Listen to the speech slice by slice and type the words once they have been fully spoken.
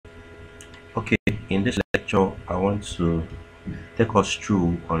In this lecture, I want to take us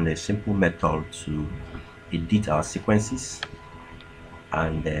through on a simple method to edit our sequences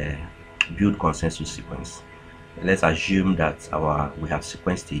and build consensus sequence. Let's assume that we have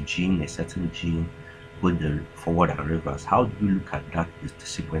sequenced a gene, a certain gene, both the forward and reverse. How do we look at that with the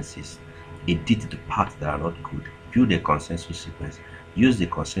sequences? Edit the parts that are not good, build a consensus sequence, use the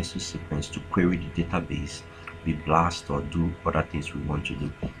consensus sequence to query the database, be blast or do other things we want to do.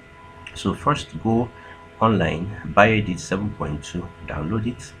 So first go online, BioEdit 7.2, download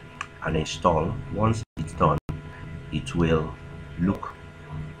it and install. Once it's done, it will look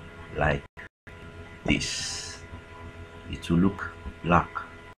like this. It will look black,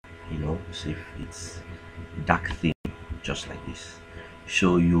 see if it's dark theme, just like this.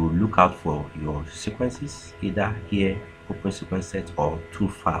 So you look out for your sequences, either here, open sequence set, or two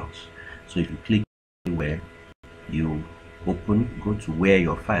files. So if you click where you open, go to where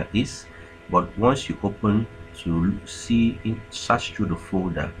your file is, but once you open to see search through the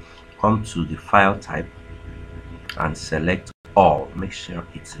folder, come to the file type and select all. Make sure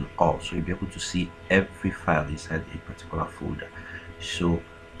it's in all, so you'll be able to see every file inside a particular folder. So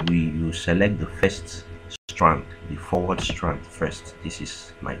you select the first strand, the forward strand first. This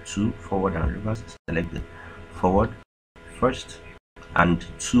is my two, forward and reverse. Select the forward first, and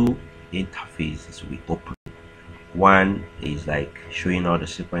two interfaces we open. One is like showing all the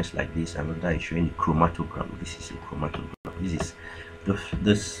sequence like this, another is showing the chromatogram. This is a chromatogram.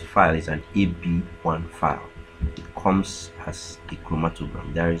 This file is an AB1 file. It comes as a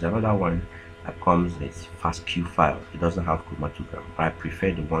chromatogram. There is another one that comes as FASTQ file. It doesn't have chromatogram. I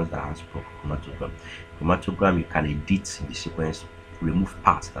prefer the ones that has chromatogram. Chromatogram, you can edit the sequence, remove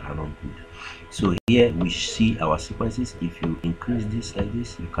parts that are not good. So here we see our sequences. If you increase this like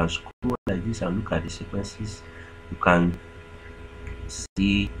this, you can scroll like this and look at the sequences. You can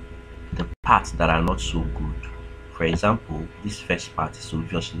see the parts that are not so good. For example, this first part is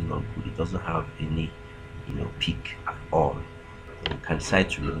obviously not good. It doesn't have any peak at all. You can decide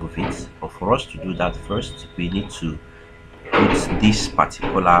to remove it, but for us to do that, first we need to put this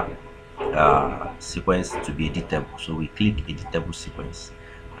particular sequence to be editable. So we click editable sequence,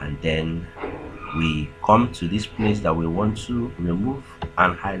 and then we come to this place that we want to remove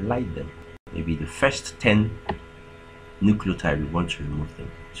and highlight them. Maybe the first 10 nucleotide, we want to remove them.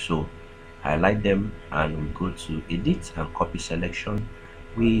 So highlight them and we go to edit and copy selection.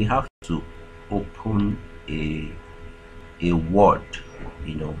 We have to open a word,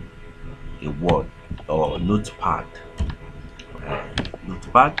 a word or notepad.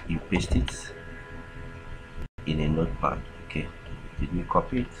 Notepad, you paste it in a notepad. Okay, did we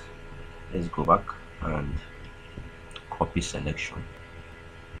copy it? Let's go back and copy selection.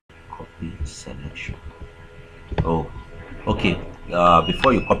 Copy selection. Oh, okay.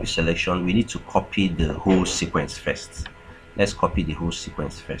 Before you copy selection, we need to copy the whole sequence first. Let's copy the whole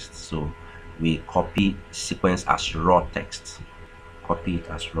sequence first. So we copy sequence as raw text. Copy it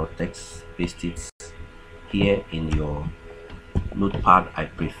as raw text, paste it here in your notepad. I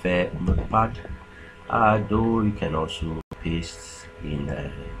prefer notepad, though you can also paste in the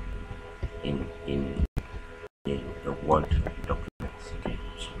Word document. Okay,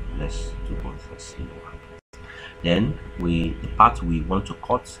 so let's do both and see what happens. Then the part we want to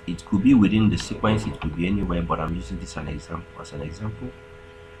cut, it could be within the sequence, it could be anywhere, but I'm using this as an example.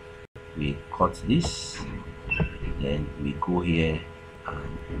 We cut this, then we go here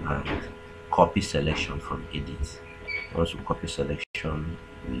and copy selection from edit. Once we copy selection,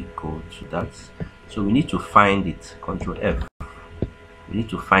 we go to that. So we need to find it, Control F. We need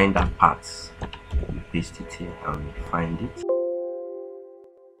to find that part. We paste it here and we find it.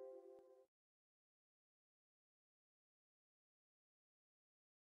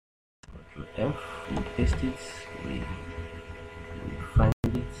 Control F, we paste it, we find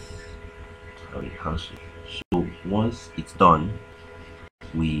it, and we cancel. So once it's done,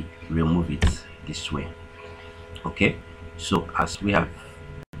 we remove it this way. Okay, so as we have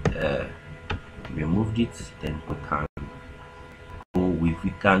removed it, then we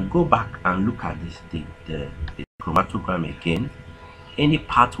can go back and look at this the chromatogram again. Any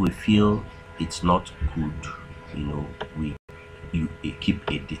part we feel it's not good, you keep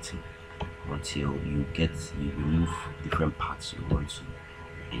editing until you remove different parts you want to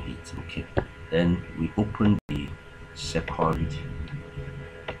edit. Okay, then we open the second,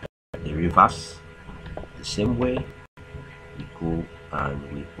 the reverse, the same way. We go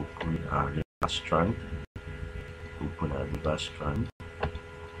and we open our reverse strand,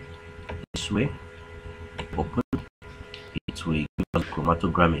 this way. Open it, will give us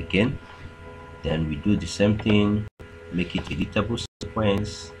chromatogram again. Then we do the same thing, make it editable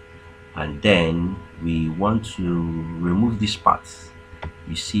sequence, and then we want to remove this part.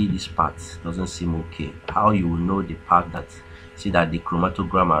 You see this part doesn't seem okay. How you will know the part that, see that the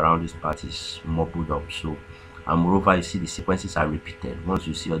chromatogram around this part is mumbled up. So, and moreover, you see the sequences are repeated. Once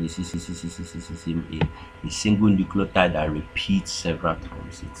you see all this a single nucleotide that repeats several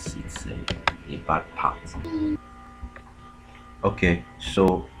times, it's a bad part. Okay,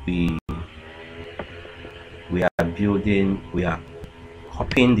 so we are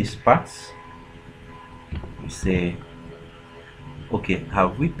copying these parts. We say, okay,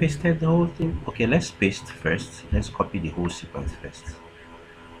 have we pasted the whole thing? Okay, let's paste first. Let's copy the whole sequence first.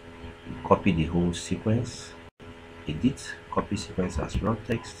 Copy the whole sequence, edit, copy sequence as raw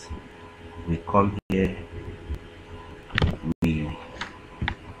text. We come here, we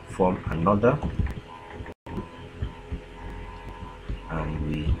form another, and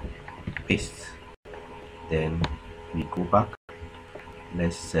we paste. Then we go back.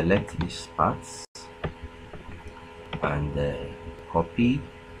 Let's select these parts and copy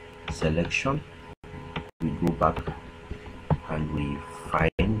selection. We go back and we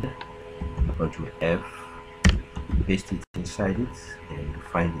find Ctrl F, paste it inside it, and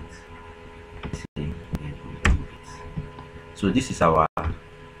find it. See, so this is our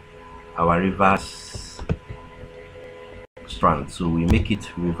reverse strand. So we make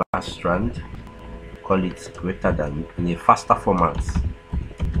it reverse strand, call it greater than, in a faster format.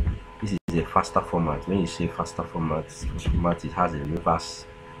 This is a faster format. When you say faster format, it has a reverse,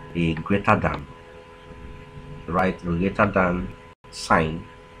 a greater than, right, a greater than sign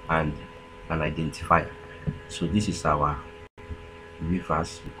and an identifier. So this is our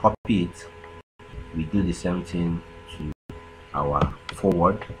reverse. We copy it, we do the same thing to our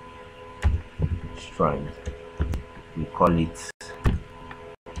forward strand. We call it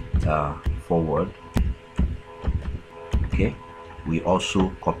forward. Okay, we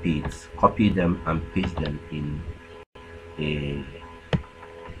also copy them and paste them in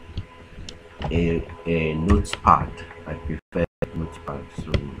a notepad. I prefer notepad.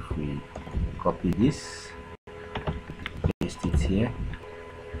 So if we copy this, paste it here,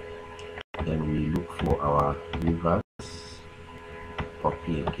 then we look for our reverse,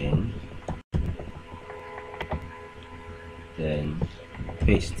 copy again, then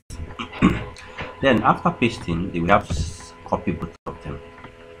paste. Then after pasting, we have to copy both of them.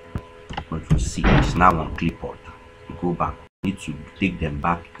 Control C. It's now on clipboard. You go back, you need to take them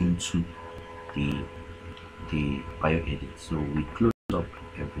back into the BioEdit. So we close up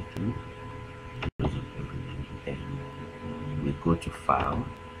everything, then we go to file,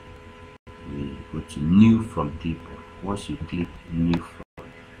 we go to new from clipboard. Once you click new from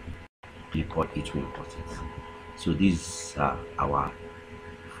clipboard, it will import it. So these are our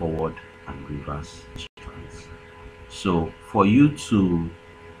forward and reverse strands. So for you to,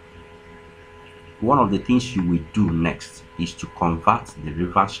 one of the things you will do next is to convert the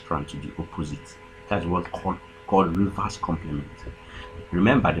reverse strand to the opposite. That's what's called reverse complement.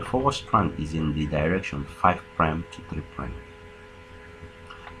 Remember, the forward strand is in the direction 5' to 3'.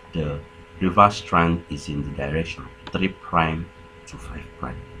 The reverse strand is in the direction 3' to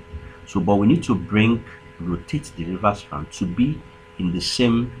 5'. So, but we need to rotate the reverse strand to be in the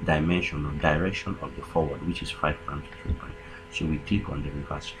same dimension or direction of the forward, which is 5' to 3'. So we click on the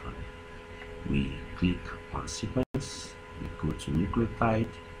reverse strand. We click on sequence, we go to nucleotide,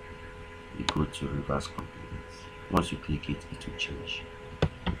 we go to reverse complement. Once you click it, it will change.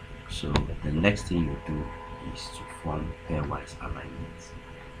 So the next thing you do is to form pairwise alignment.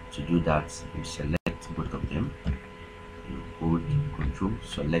 To do that, you select both of them, you hold Control,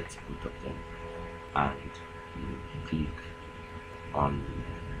 select both of them, and you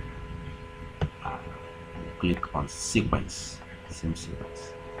click on sequence, same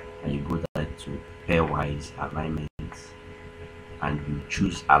sequence, and you go there to pairwise alignment, and you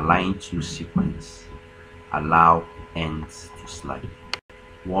choose align to sequence, allow ends to slide.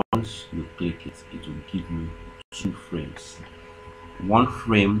 Once you click it, it will give you 2 frames. One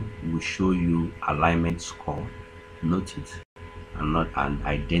frame will show you alignment score, note it, and not an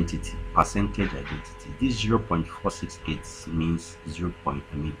identity, percentage identity. This 0.468 means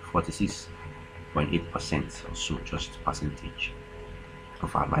 46.8% or so, just percentage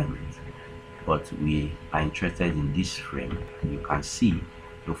of alignment. But we are interested in this frame. You can see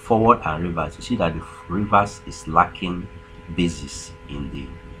the forward and reverse. You see that the reverse is lacking basis in the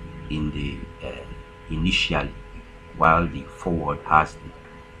initially, while the forward has it.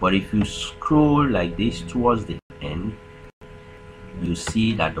 But if you scroll like this towards the end, you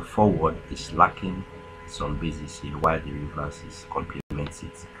see that the forward is lacking some basis here, while the reverse is complements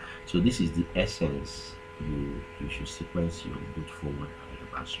it. So this is the essence. You should sequence your both forward and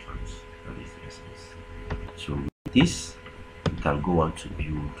abstract. That is the essence. So with this, we can go on to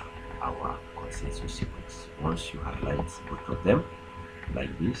build our consensus sequence. Once you highlight both of them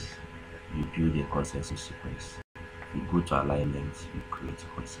like this, you build a consensus sequence. You go to alignment, you create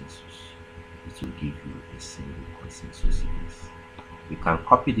consensus. It will give you a single consensus sequence. You can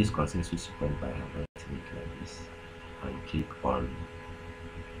copy this consensus sequence by highlighting it like this and click on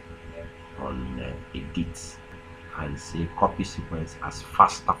edit and say copy sequence as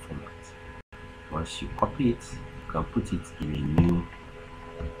faster format. Once you copy it, you can put it in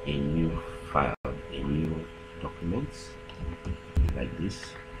a new file, a new document like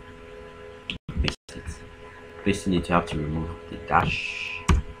this. Paste it. Pasting it, you have to remove the dash,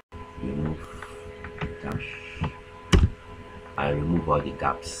 remove the dash, and remove all the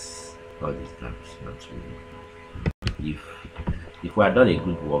gaps. All these gaps you have to remove. If we had done a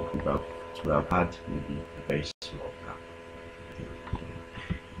good work, we would have had maybe a very small gap,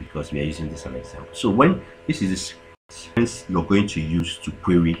 because we are using this as an example. So when this is the sequence you're going to use to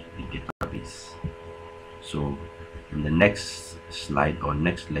query the database. So in the next slide or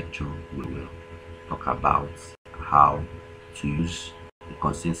next lecture, we will talk about how to use the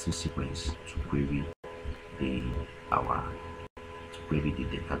consensus sequence to query the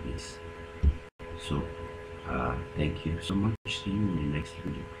database. So thank you so much. See you in the next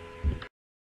video.